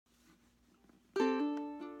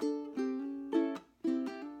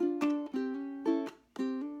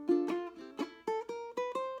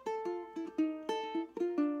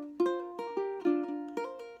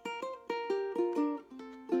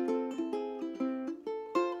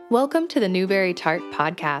Welcome to the Newberry Tart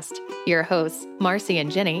Podcast. Your hosts, Marcy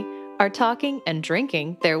and Jenny, are talking and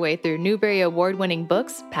drinking their way through Newbery Award-winning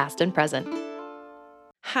books, past and present.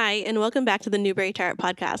 Hi, and welcome back to the Newbery Tart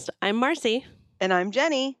Podcast. I'm Marcy. And I'm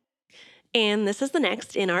Jenny. And this is the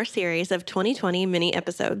next in our series of 2020 mini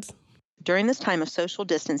episodes. During this time of social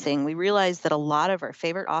distancing, we realized that a lot of our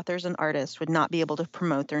favorite authors and artists would not be able to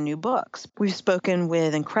promote their new books. We've spoken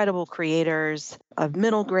with incredible creators of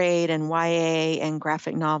middle grade and YA and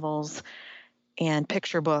graphic novels and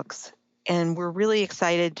picture books, and we're really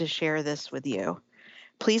excited to share this with you.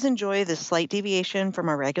 Please enjoy this slight deviation from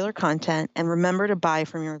our regular content, and remember to buy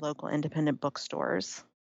from your local independent bookstores.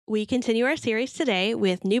 We continue our series today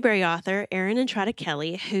with Newbery author Erin Entrada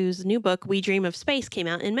Kelly, whose new book, We Dream of Space, came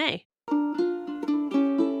out in May.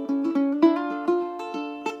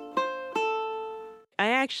 I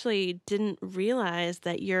actually didn't realize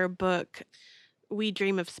that your book, We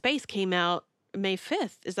Dream of Space, came out May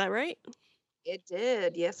 5th. Is that right? It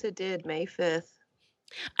did. Yes, it did. May 5th.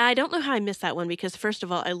 I don't know how I missed that one because, first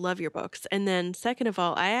of all, I love your books. And then, second of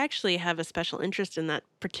all, I actually have a special interest in that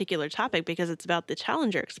particular topic because it's about the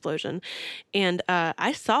Challenger explosion. And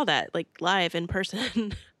I saw that live in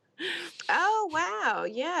person. Oh, wow.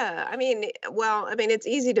 Yeah. It's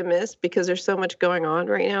easy to miss because there's so much going on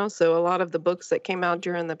right now. So a lot of the books that came out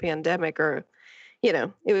during the pandemic are,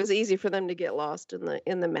 it was easy for them to get lost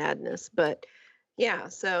in the madness. But yeah,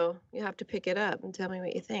 so you have to pick it up and tell me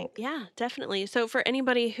what you think. Yeah, definitely. So for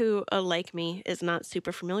anybody who, like me, is not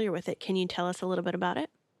super familiar with it, can you tell us a little bit about it?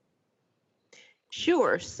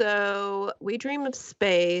 Sure. So We Dream of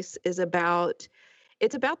Space is about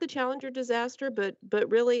the Challenger disaster, but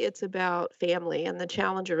really it's about family, and the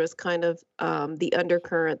Challenger is kind of the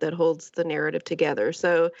undercurrent that holds the narrative together.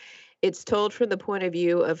 So it's told from the point of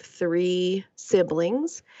view of three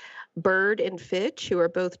siblings, Bird and Fitch, who are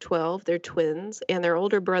both 12, they're twins, and their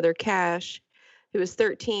older brother Cash, who is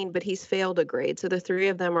 13, but he's failed a grade. So the three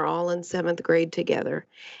of them are all in 7th grade together.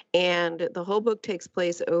 And the whole book takes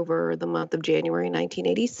place over the month of January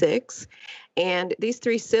 1986. And these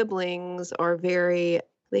three siblings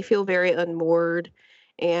they feel very unmoored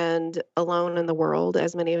and alone in the world,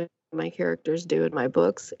 as many of my characters do in my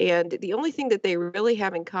books. And the only thing that they really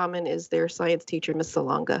have in common is their science teacher, Miss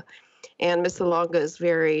Salonga. And Miss Salonga is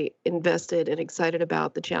very invested and excited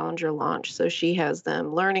about the Challenger launch. So she has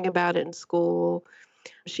them learning about it in school.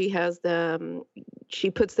 She puts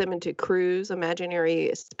them into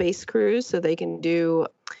imaginary space crews, so they can do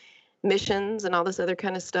missions and all this other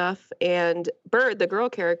kind of stuff. And Bird, the girl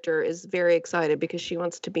character, is very excited because she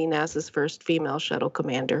wants to be NASA's first female shuttle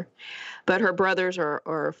commander. But her brothers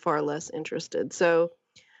are far less interested. So,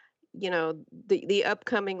 the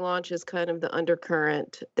upcoming launch is kind of the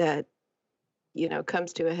undercurrent that,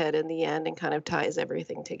 comes to a head in the end and kind of ties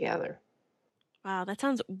everything together. Wow, that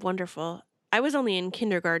sounds wonderful. I was only in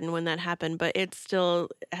kindergarten when that happened, but it still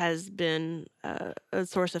has been a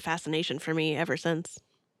source of fascination for me ever since.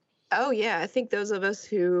 Oh, yeah. I think those of us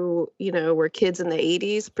who, were kids in the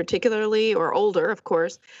 80s, particularly, or older, of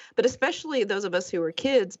course, but especially those of us who were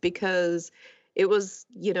kids, because it was,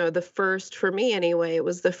 the first, for me anyway, it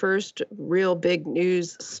was the first real big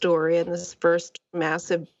news story and this first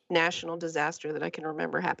massive national disaster that I can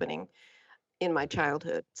remember happening in my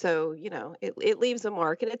childhood. So, it leaves a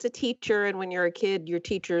mark, and it's a teacher. And when you're a kid, your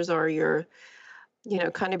teachers are your,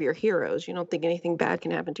 kind of your heroes. You don't think anything bad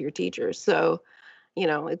can happen to your teachers. So,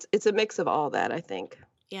 it's a mix of all that, I think.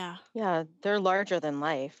 Yeah. Yeah, they're larger than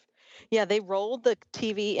life. Yeah, they rolled the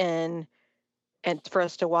TV in and for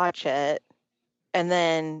us to watch it, and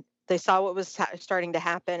then they saw what was starting to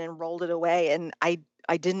happen and rolled it away. And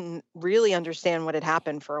I didn't really understand what had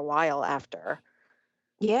happened for a while after.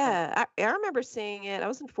 Yeah, I remember seeing it. I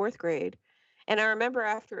was in 4th grade, and I remember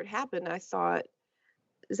after it happened, I thought,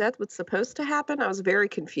 is that what's supposed to happen? I was very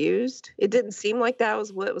confused. It didn't seem like that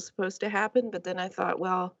was what was supposed to happen, but then I thought,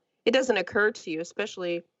 well, it doesn't occur to you,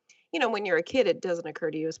 especially, when you're a kid, it doesn't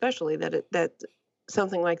occur to you, especially that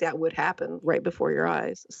something like that would happen right before your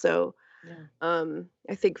eyes. So, yeah.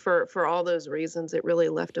 I think for all those reasons, it really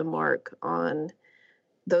left a mark on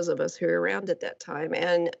those of us who were around at that time.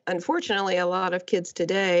 And unfortunately, a lot of kids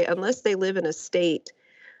today, unless they live in a state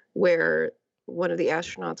where one of the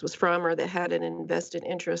astronauts was from or that had an invested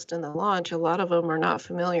interest in the launch, a lot of them are not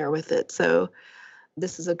familiar with it. So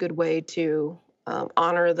this is a good way to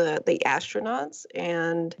honor the astronauts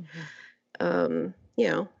and,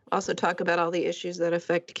 also talk about all the issues that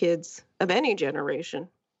affect kids of any generation.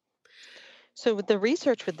 So with the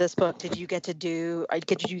research with this book, did you get to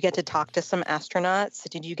talk to some astronauts?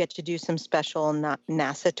 Did you get to do some special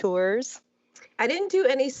NASA tours? I didn't do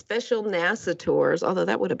any special NASA tours, although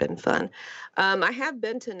that would have been fun. I have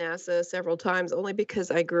been to NASA several times only because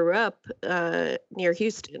I grew up near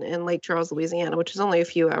Houston in Lake Charles, Louisiana, which is only a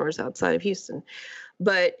few hours outside of Houston.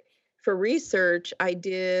 But for research, I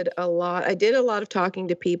did a lot. I did a lot of talking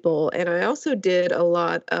to people, and I also did a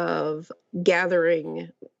lot of gathering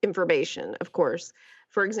information, of course.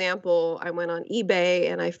 For example, I went on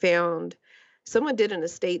eBay and I found someone did an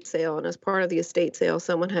estate sale, and as part of the estate sale,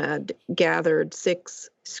 someone had gathered 6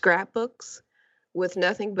 scrapbooks with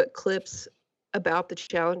nothing but clips about the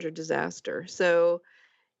Challenger disaster. So,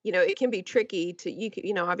 it can be tricky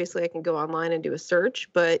to obviously I can go online and do a search,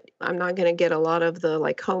 but I'm not going to get a lot of the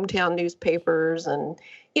like hometown newspapers and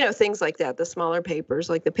things like that, the smaller papers,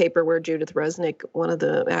 like the paper where Judith Resnick, one of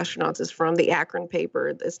the astronauts, is from, the Akron paper.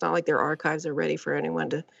 It's not like their archives are ready for anyone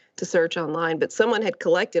to search online, but someone had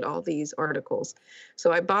collected all these articles.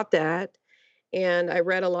 So I bought that, and I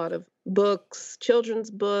read a lot of books, children's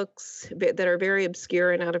books that are very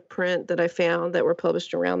obscure and out of print that I found that were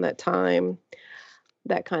published around that time,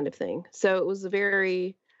 that kind of thing. So it was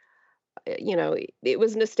it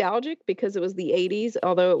was nostalgic because it was the 80s,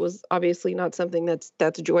 although it was obviously not something that's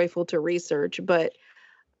joyful to research, but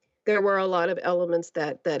there were a lot of elements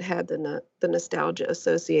that had the nostalgia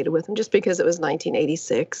associated with them, just because it was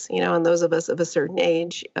 1986, and those of us of a certain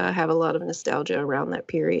age have a lot of nostalgia around that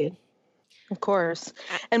period. Of course.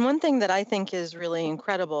 And one thing that I think is really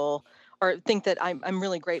incredible, or think that I'm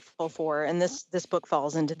really grateful for, and this book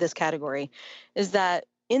falls into this category, is that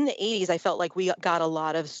in the 80s, I felt like we got a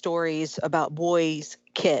lot of stories about boys,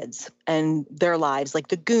 kids, and their lives, like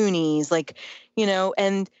the Goonies, but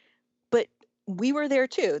we were there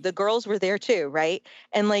too. The girls were there too, right?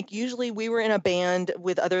 And like usually we were in a band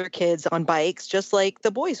with other kids on bikes, just like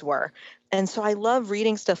the boys were. And so I love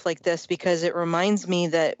reading stuff like this because it reminds me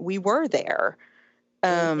that we were there.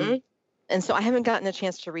 Mm-hmm. And so I haven't gotten a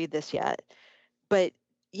chance to read this yet. But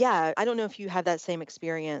yeah, I don't know if you had that same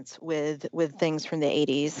experience with things from the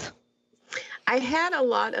 80s. I had a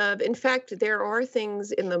lot of, in fact, there are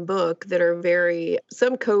things in the book that are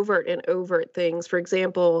some covert and overt things. For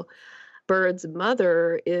example, Bird's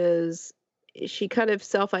mother she kind of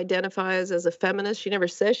self-identifies as a feminist. She never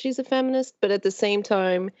says she's a feminist, but at the same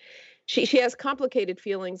time, she has complicated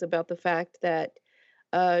feelings about the fact that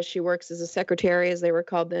she works as a secretary, as they were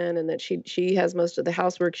called then, and that she has most of the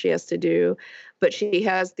housework she has to do, but she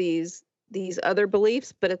has these other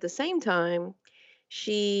beliefs. But at the same time,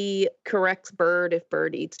 she corrects Bird if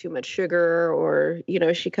Bird eats too much sugar, or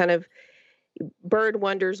she kind of Bird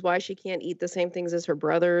wonders why she can't eat the same things as her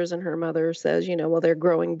brothers, and her mother says, well, they're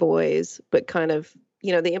growing boys, but kind of,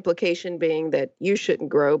 the implication being that you shouldn't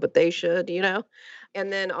grow, but they should,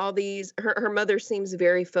 And then all these, her mother seems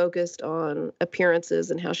very focused on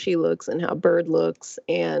appearances and how she looks and how Bird looks,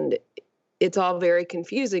 and it's all very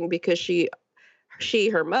confusing because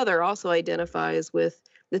her mother also identifies with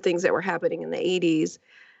the things that were happening in the 80s,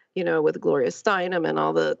 with Gloria Steinem and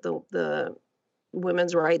all the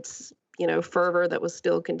women's rights fervor that was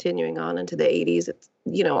still continuing on into the 80s. It's,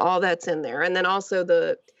 all that's in there. And then also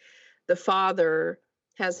the father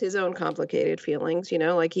has his own complicated feelings,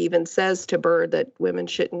 like he even says to Bird that women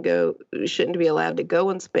shouldn't be allowed to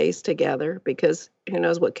go in space together because who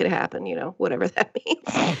knows what could happen, whatever that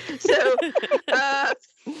means. So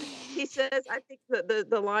he says, I think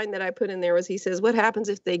the line that I put in there was, he says, what happens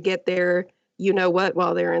if they get there,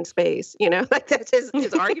 while they're in space, like that's his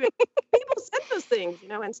argument. People said those things,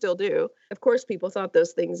 and still do. Of course, people thought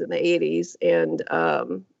those things in the 80s.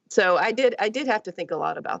 And so I did have to think a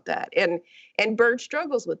lot about that. And Bird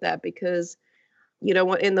struggles with that because,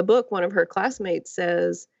 in the book, one of her classmates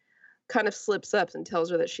kind of slips up and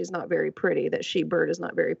tells her that she's not very pretty, that Bird is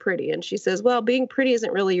not very pretty. And she says, well, being pretty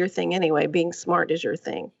isn't really your thing anyway. Being smart is your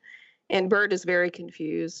thing. And Bird is very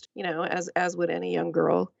confused, as would any young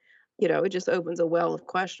girl. It just opens a well of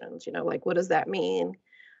questions, like, what does that mean?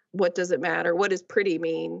 What does it matter? What does pretty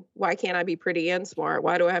mean? Why can't I be pretty and smart?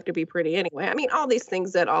 Why do I have to be pretty anyway? I mean, all these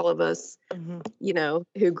things that all of us,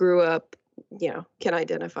 who grew up, can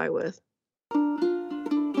identify with.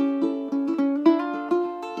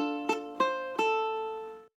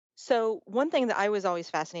 So one thing that I was always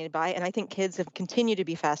fascinated by, and I think kids have continued to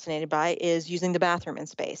be fascinated by, is using the bathroom in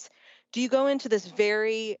space. Do you go into this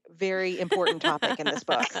very, very important topic in this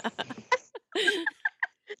book?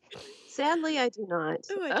 Sadly, I do not.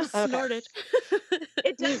 Oh, I just snorted.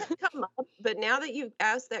 It doesn't come up, but now that you've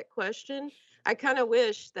asked that question, I kind of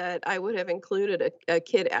wish that I would have included a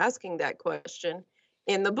kid asking that question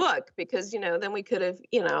in the book, because, then we could have,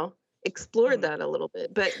 explored that a little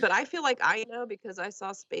bit. But I feel like I know because I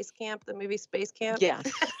saw Space Camp, the movie Space Camp. Yeah.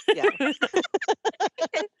 Yeah.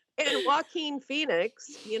 And Joaquin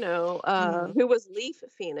Phoenix, Mhm. who was Leaf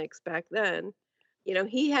Phoenix back then,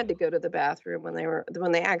 he had to go to the bathroom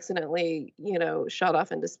when they accidentally, shot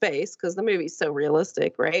off into space because the movie's so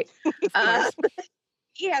realistic, right? Of Uh, course.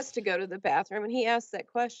 he has to go to the bathroom and he asked that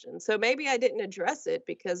question. So maybe I didn't address it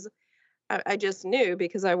because I just knew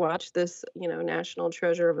because I watched this, national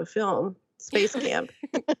treasure of a film, Space Camp.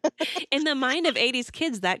 In the mind of 80s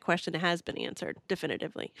kids, that question has been answered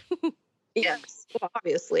definitively. Yes, well,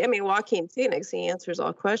 obviously. I mean, Joaquin Phoenix, he answers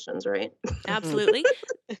all questions, right? Mhm. Absolutely.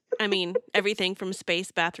 I mean, everything from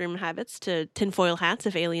space bathroom habits to tinfoil hats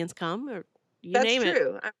if aliens come, or you That's name it.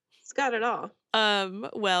 true. He's got it all.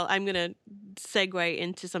 Well, I'm gonna segue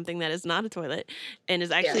into something that is not a toilet and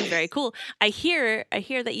is actually very Yes, cool. I hear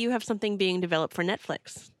that you have something being developed for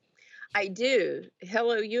Netflix. I do.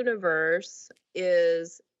 Hello Universe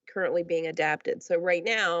is currently being adapted. So right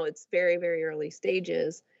now it's very, very early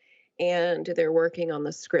stages and they're working on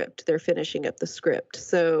the script. They're finishing up the script.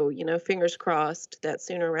 So, fingers crossed that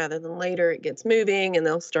sooner rather than later it gets moving and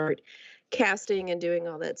they'll start casting and doing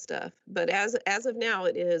all that stuff. But as of now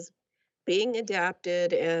it is being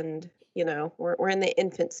adapted and, we're in the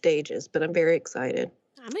infant stages, but I'm very excited.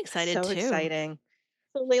 I'm excited So too. exciting.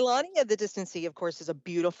 So Leilani of the Distant Sea, of course, is a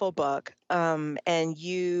beautiful book. And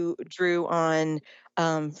you drew on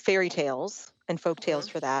fairy tales and folk tales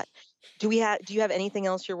Mhm. for that. Do you have anything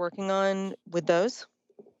else you're working on with those?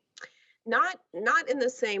 Not in the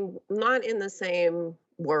same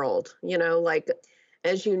world, like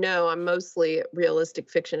as you know, I'm mostly realistic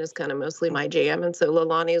fiction is kind of mostly my jam. And so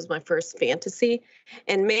Lalani is my first fantasy.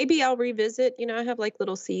 And maybe I'll revisit, I have like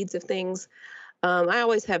little seeds of things. I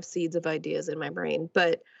always have seeds of ideas in my brain,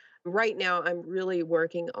 but right now I'm really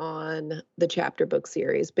working on the chapter book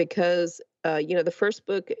series because the first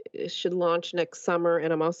book should launch next summer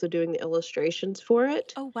and I'm also doing the illustrations for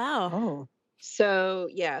it. Oh wow. Oh. So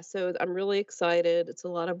yeah, so I'm really excited. It's a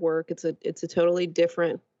lot of work. It's a totally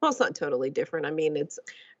different. Well, it's not totally different. I mean, it's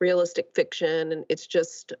realistic fiction, and it's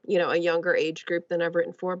just a younger age group than I've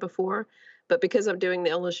written for before. But because I'm doing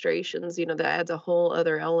the illustrations, that adds a whole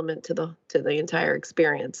other element to the entire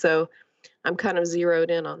experience. So I'm kind of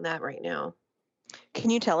zeroed in on that right now.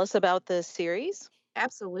 Can you tell us about the series?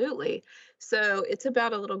 Absolutely. So it's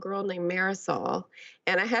about a little girl named Marisol,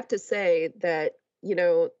 and I have to say that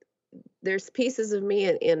there's pieces of me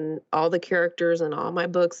in all the characters in all my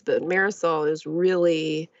books, but Marisol is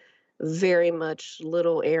really very much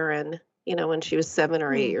little Erin, when she was 7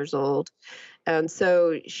 or 8 years old. And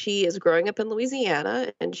so she is growing up in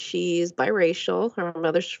Louisiana and she's biracial. Her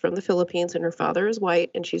mother's from the Philippines and her father is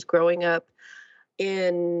white. And she's growing up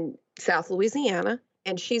in South Louisiana.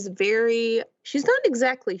 And she's not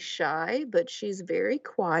exactly shy, but she's very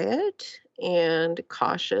quiet and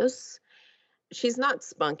cautious. She's not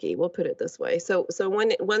spunky, we'll put it this way. So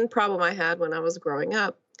one problem I had when I was growing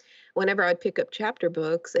up, whenever I'd pick up chapter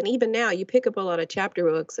books, and even now you pick up a lot of chapter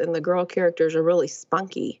books and the girl characters are really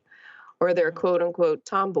spunky or they're Mhm. quote unquote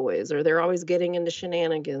tomboys or they're always getting into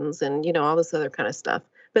shenanigans and all this other kind of stuff.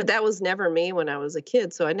 But that was never me when I was a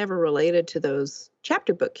kid, so I never related to those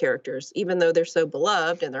chapter book characters even though they're so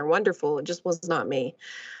beloved and they're wonderful. It just was not me.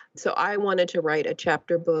 So I wanted to write a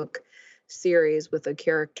chapter book series with a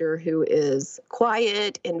character who is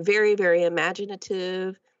quiet and very, very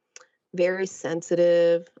imaginative, very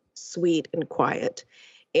sensitive, sweet, and quiet.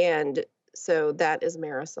 And so that is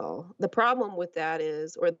Marisol. The problem with that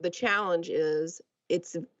is, or the challenge is,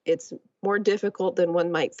 it's more difficult than one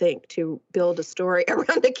might think to build a story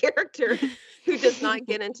around a character who does not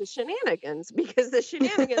get into shenanigans because the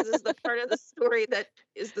shenanigans is the part of the story that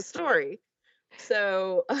is the story.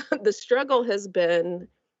 So the struggle has been,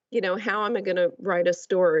 how am I going to write a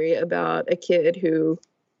story about a kid who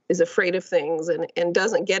is afraid of things and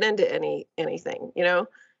doesn't get into anything,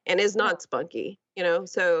 and is Yeah. not spunky,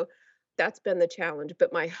 So that's been the challenge.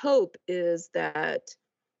 But my hope is that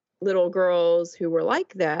little girls who were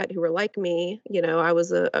like that, who were like me, I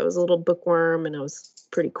was a little bookworm and I was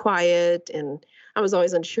pretty quiet and I was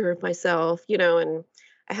always unsure of myself, and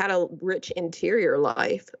I had a rich interior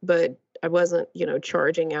life, but I wasn't,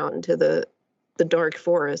 charging out into the dark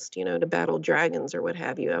forest, to battle dragons or what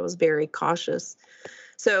have you. I was very cautious.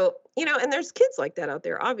 So, and there's kids like that out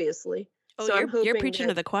there, obviously. Oh, So I'm you're hoping preaching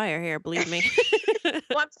to that the choir here, believe me. well,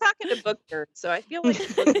 I'm talking to book nerds, so I feel like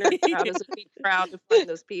the book nerd crowd is a big crowd to find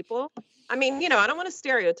those people. I mean, I don't want to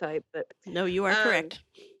stereotype, but No, you are um, correct.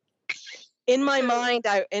 so In my mind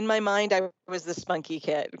I was the spunky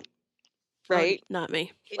kid, Oh, right? not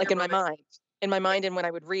me. in Like your in my mind, mind. In my mind and when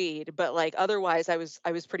I would read, but like otherwise I was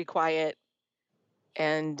pretty quiet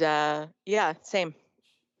and yeah, same.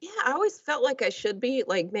 Yeah, I always felt like I should be,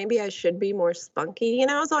 like, maybe I should be more spunky.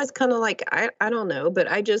 I was always kind of like, I don't know, but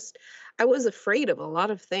I was afraid of a lot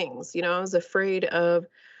of things. I was afraid of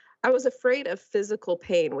physical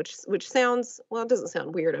pain, which sounds, well, it doesn't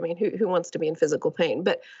sound weird. I mean, who wants to be in physical pain?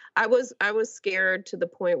 But I was scared to the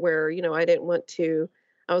point where, I didn't want to.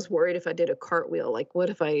 I was worried if I did a cartwheel, like what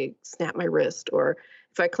if I snap my wrist, or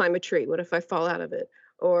if I climb a tree, what if I fall out of it?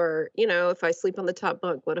 Or, if I sleep on the top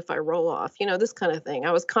bunk, what if I roll off? This kind of thing.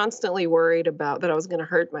 I was constantly worried about that I was going to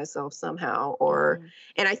hurt myself somehow.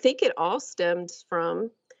 And I think it all stems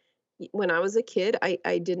from when I was a kid.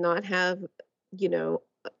 I did not have, you know,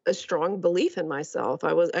 a strong belief in myself. I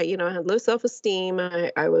had low self-esteem.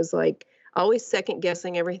 I was like always second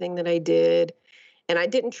guessing everything that I did. And I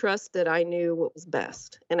didn't trust that I knew what was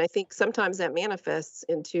best. And I think sometimes that manifests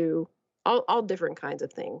into all different kinds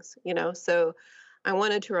of things. So I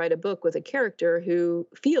wanted to write a book with a character who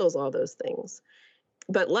feels all those things.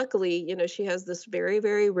 But luckily, she has this very,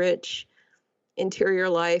 very rich interior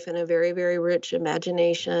life and a very, very rich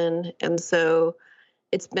imagination. And so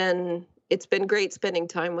it's been great spending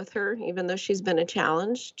time with her, even though she's been a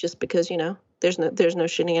challenge, just because, there's no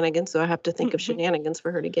shenanigans. So I have to think of shenanigans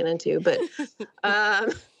for her to get into. But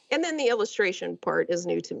and then the illustration part is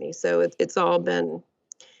new to me. So it's all been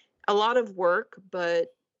a lot of work,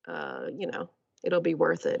 but it'll be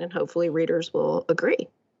worth it, and hopefully readers will agree.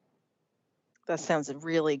 That sounds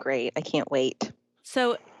really great. I can't wait.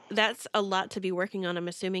 So that's a lot to be working on. I'm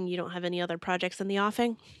assuming you don't have any other projects in the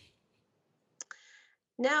offing?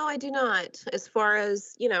 No, I do not. As far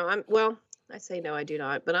as, I say no, I do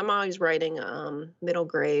not, but I'm always writing middle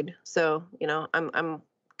grade. So, I'm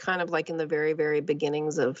kind of like in the very, very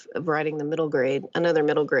beginnings of writing another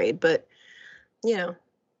middle grade, but,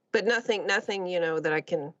 but nothing, that I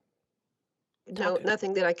can, no,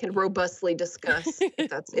 nothing that I can robustly discuss.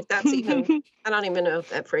 If that's even, I don't even know if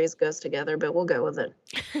that phrase goes together, but we'll go with it.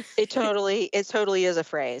 It totally is a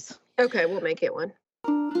phrase. Okay, we'll make it one.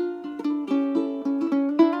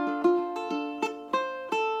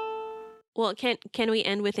 Well, can we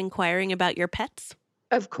end with inquiring about your pets?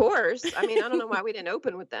 Of course. I mean, I don't know why we didn't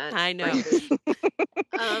open with that. I know.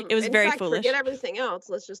 frankly. It was In very fact, foolish. forget everything else.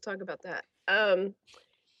 Let's just talk about that.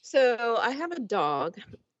 So I have a dog.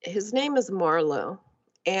 His name is Marlowe,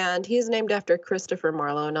 and he's named after Christopher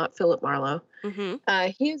Marlowe, not Philip Marlowe. Mm-hmm.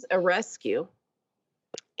 He's a rescue,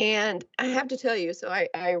 and I have to tell you, so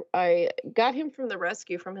I got him from the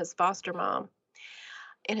rescue from his foster mom,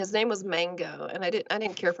 and his name was Mango, and I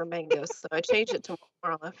didn't care for mangoes, so I changed it to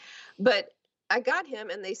Marlowe. But I got him,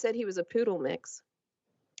 and they said he was a poodle mix,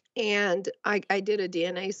 and I did a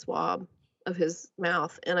DNA swab of his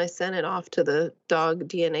mouth, and I sent it off to the dog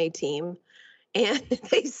DNA team, and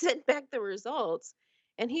they sent back the results,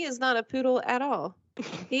 and he is not a poodle at all.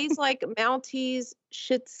 He's like Maltese,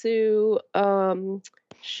 Shih Tzu,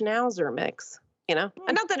 Schnauzer mix. And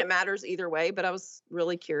not that it matters either way, but I was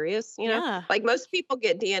really curious. Yeah. Like most people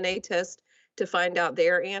get DNA tests to find out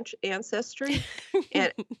their ancestry,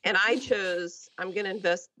 and I chose, I'm going to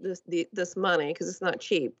invest this money because it's not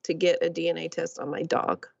cheap to get a DNA test on my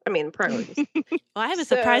dog. I mean, priorities. Well, I have a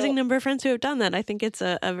surprising number of friends who have done that. I think it's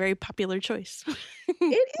a very popular choice.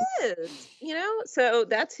 It is, so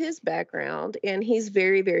that's his background, and he's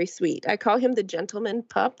very, very sweet. I call him the gentleman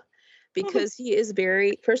pup because he is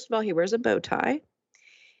first of all, he wears a bow tie,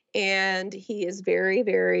 and he is very,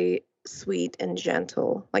 very sweet and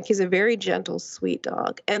gentle. Like he's a very gentle, sweet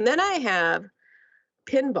dog. And then I have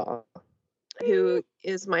Pinball, who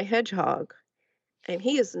is my hedgehog, and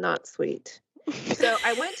he is not sweet. So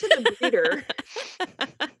I went to the breeder.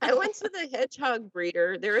 I went to the hedgehog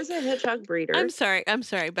breeder. There is a hedgehog breeder. I'm sorry.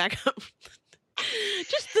 Back up.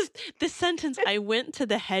 Just this sentence. I went to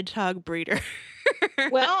the hedgehog breeder.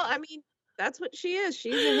 Well, I mean, that's what she is.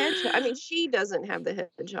 She's a hedgehog. I mean, she doesn't have the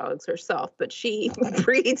hedgehogs herself, but she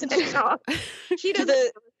breeds hedgehogs. She doesn't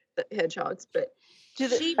have the hedgehogs, but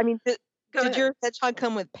did your hedgehog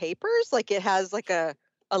come with papers? Like it has like a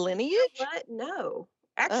lineage? What? No.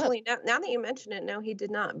 Actually, now that you mention it, no, he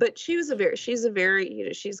did not. But she's a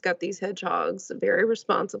very, she's got these hedgehogs, very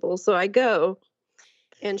responsible. So I go,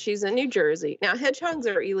 and she's in New Jersey. Now, hedgehogs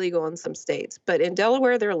are illegal in some states, but in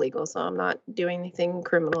Delaware, they're legal. So I'm not doing anything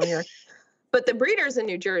criminal here. But the breeder's in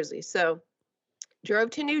New Jersey. So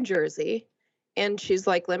drove to New Jersey, and she's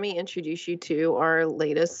like, let me introduce you to our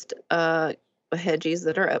latest hedgies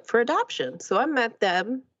that are up for adoption. So I met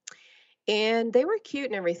them. And they were cute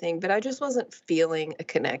and everything, but I just wasn't feeling a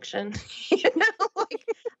connection,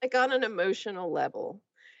 like on an emotional level.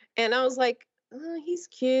 And I was like, oh, he's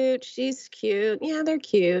cute, she's cute. Yeah, they're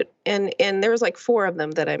cute. And there was like 4 of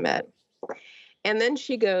them that I met. And then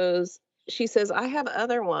she goes, she says, I have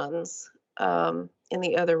other ones in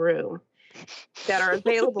the other room that are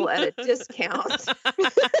available at a discount.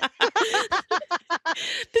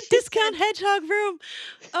 The discount hedgehog room.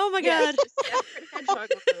 Oh my Yes, God. a separate hedgehog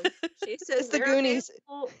room. She says It's the they're Goonies.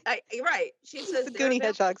 available. Right. She says The they're Goonie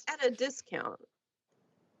available hedgehogs. at a discount.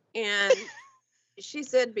 And she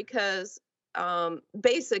said because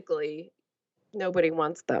basically nobody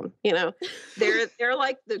wants them. They're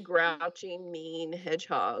like the grouchy, mean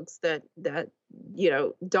hedgehogs that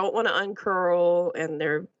don't want to uncurl, and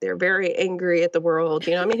they're very angry at the world.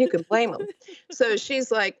 I mean, who can blame them? So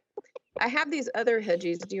she's like, I have these other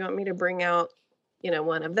hedgies. Do you want me to bring out,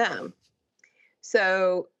 one of them?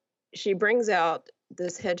 So she brings out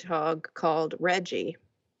this hedgehog called Reggie,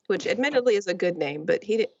 which admittedly is a good name, but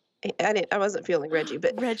I wasn't feeling Reggie,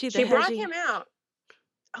 but Reggie the she brought hedgie. him out.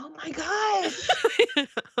 Oh my gosh.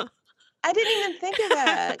 I didn't even think of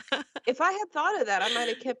that. If I had thought of that, I might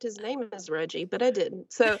have kept his name as Reggie, but I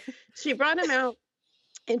didn't. So she brought him out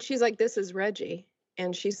and she's like, this is Reggie.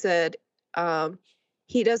 And she said,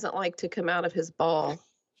 he doesn't like to come out of his ball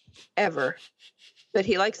ever, but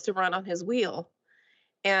he likes to run on his wheel.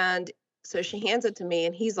 And so she hands it to me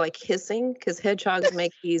and he's like hissing, because hedgehogs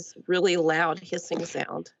make these really loud hissing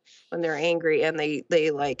sound when they're angry, and they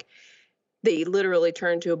literally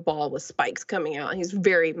turn into a ball with spikes coming out. He's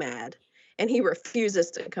very mad and he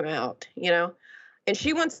refuses to come out, and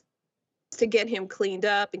she wants to get him cleaned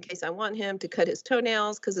up in case I want him to cut his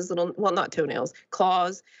toenails, because his not toenails,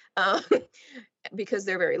 claws, because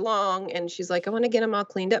they're very long. And she's like, I want to get him all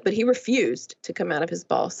cleaned up, but he refused to come out of his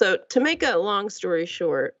ball. So to make a long story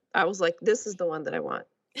short, I was like, this is the one that I want.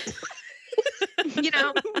 The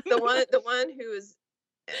one who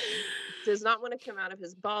does not want to come out of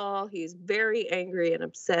his ball. He's very angry and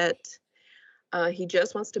upset. He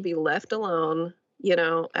just wants to be left alone.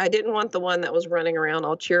 I didn't want the one that was running around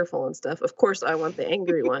all cheerful and stuff. Of course, I want the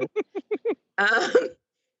angry one.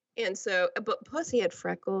 And so, but plus he had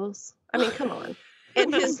freckles. I mean, come on.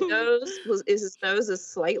 And his nose is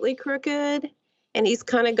slightly crooked, and he's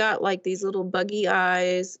kind of got like these little buggy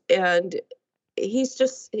eyes, and he's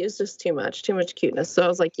just too much cuteness. So I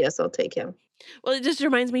was like, yes, I'll take him. Well, it just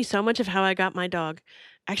reminds me so much of how I got my dog,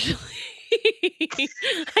 actually.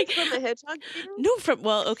 From a hedgehog breeder?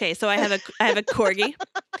 No, okay, so I have a corgi.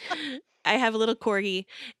 I have a little corgi,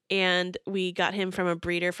 and we got him from a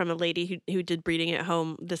breeder, from a lady who did breeding at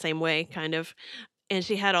home the same way, kind of. And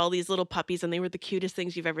she had all these little puppies, and they were the cutest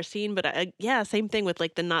things you've ever seen. But yeah, same thing with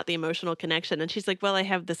like not the emotional connection. And she's like, "Well, I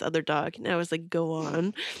have this other dog." And I was like, "Go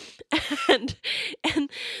on." and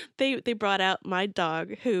they brought out my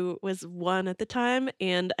dog, who was 1 at the time,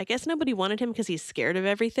 and I guess nobody wanted him because he's scared of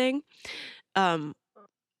everything. Um,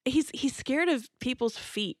 he's scared of people's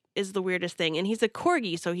feet is the weirdest thing, and he's a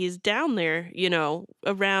corgi, so he's down there,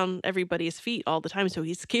 around everybody's feet all the time. So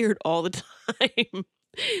he's scared all the time.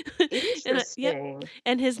 Interesting.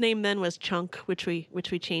 And his name then was Chunk, which we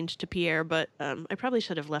changed to Pierre, but I probably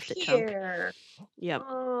should have left it Chunk. Pierre. Yep.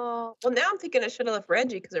 Oh, well, now I'm thinking I should have left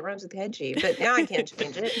Reggie because it rhymes with hedgie, but now I can't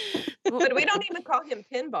change it. But we don't even call him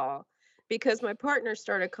Pinball, because my partner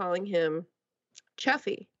started calling him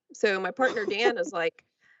Chuffy. So my partner Dan is like,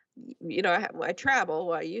 I travel,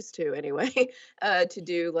 well, I used to anyway, to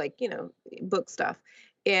do like, book stuff.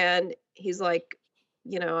 And he's like,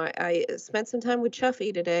 I spent some time with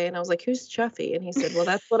Chuffy today. And I was like, who's Chuffy? And he said, well,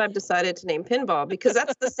 that's what I've decided to name Pinball, because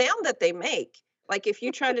that's the sound that they make. Like if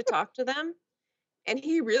you try to talk to them. And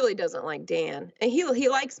he really doesn't like Dan. And he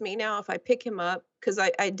likes me now if I pick him up, because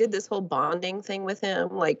I did this whole bonding thing with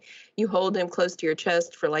him. Like you hold him close to your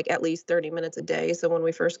chest for like at least 30 minutes a day. So when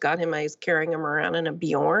we first got him, I was carrying him around in a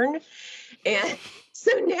Bjorn. And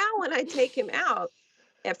so now when I take him out,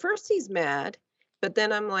 at first he's mad, but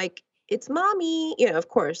then I'm like, it's mommy, of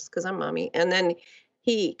course, because I'm mommy. And then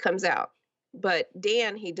he comes out. But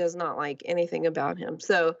Dan, he does not like anything about him.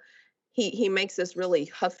 So he makes this really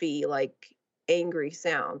huffy, like angry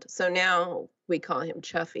sound. So now we call him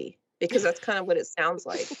Chuffy, because that's kind of what it sounds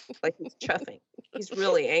like he's chuffing. He's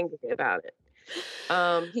really angry about it.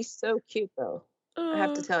 He's so cute though, I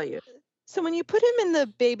have to tell you. So when you put him in the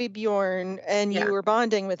baby Bjorn and you were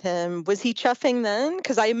bonding with him, was he chuffing then?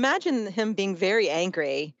 Because I imagine him being very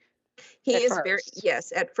angry. He is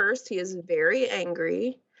yes, at first he is very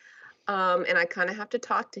angry. And I kind of have to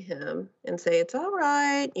talk to him and say, it's all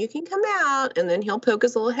right, you can come out. And then he'll poke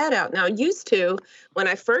his little head out. Now, used to, when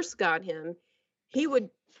I first got him, he would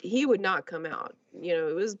not come out.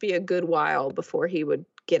 It would be a good while before he would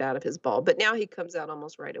get out of his ball. But now he comes out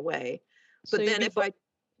almost right away. But so then if I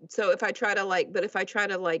try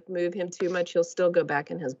to move him too much, he'll still go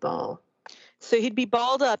back in his ball. So he'd be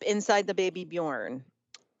balled up inside the baby Bjorn.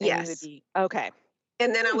 And you would Yes. be okay.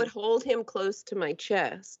 And then I would hold him close to my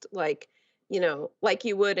chest, like, like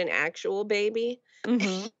you would an actual baby.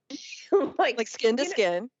 Mm-hmm. Like skin to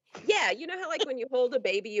skin. Yeah, you know how like when you hold a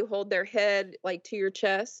baby, you hold their head like to your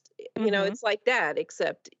chest? Mm-hmm. It's like that,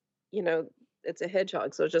 except, it's a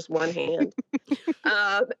hedgehog, so it's just one hand.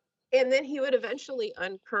 um, and then he would eventually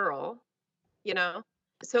uncurl, you know?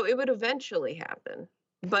 So it would eventually happen.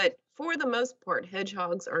 But for the most part,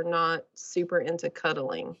 hedgehogs are not super into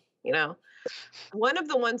cuddling, you know? One of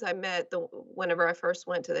the ones I met whenever I first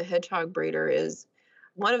went to the hedgehog breeder is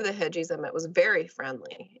one of the hedgies I met was very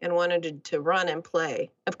friendly and wanted to run and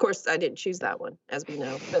play. Of course, I didn't choose that one, as we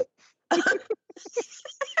know, but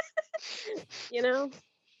you know,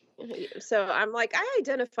 so I'm like, I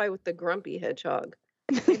identify with the grumpy hedgehog.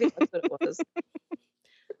 Maybe that's what it was.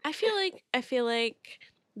 I feel like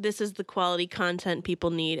this is the quality content people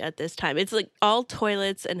need at this time. It's like all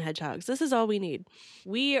toilets and hedgehogs. This is all we need.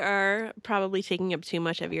 We are probably taking up too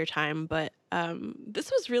much of your time, but this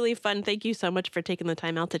was really fun. Thank you so much for taking the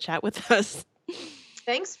time out to chat with us.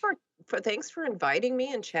 Thanks for inviting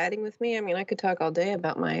me and chatting with me. I mean, I could talk all day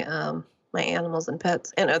about my animals and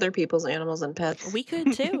pets and other people's animals and pets. We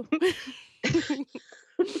could too.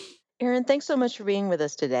 Erin, thanks so much for being with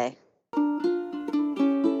us today.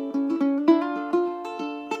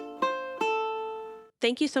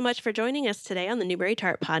 Thank you so much for joining us today on the Newberry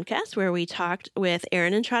Tart podcast, where we talked with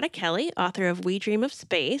Erin Entrada Kelly, author of We Dream of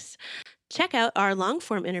Space. Check out our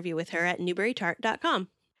long-form interview with her at newberrytart.com.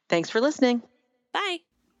 Thanks for listening. Bye.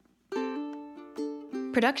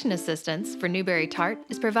 Production assistance for Newberry Tart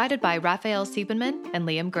is provided by Raphael Siebenman and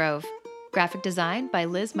Liam Grove. Graphic design by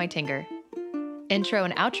Liz Meitinger. Intro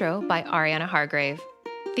and outro by Ariana Hargrave.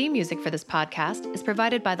 Theme music for this podcast is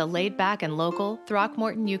provided by the laid-back and local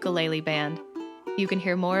Throckmorton Ukulele Band. You can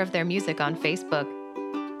hear more of their music on Facebook.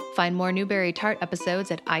 Find more Newberry Tart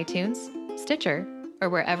episodes at iTunes, Stitcher, or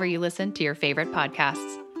wherever you listen to your favorite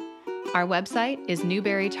podcasts. Our website is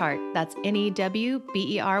Newberry Tart. That's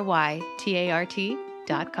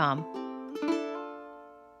NEWBERYTART.com.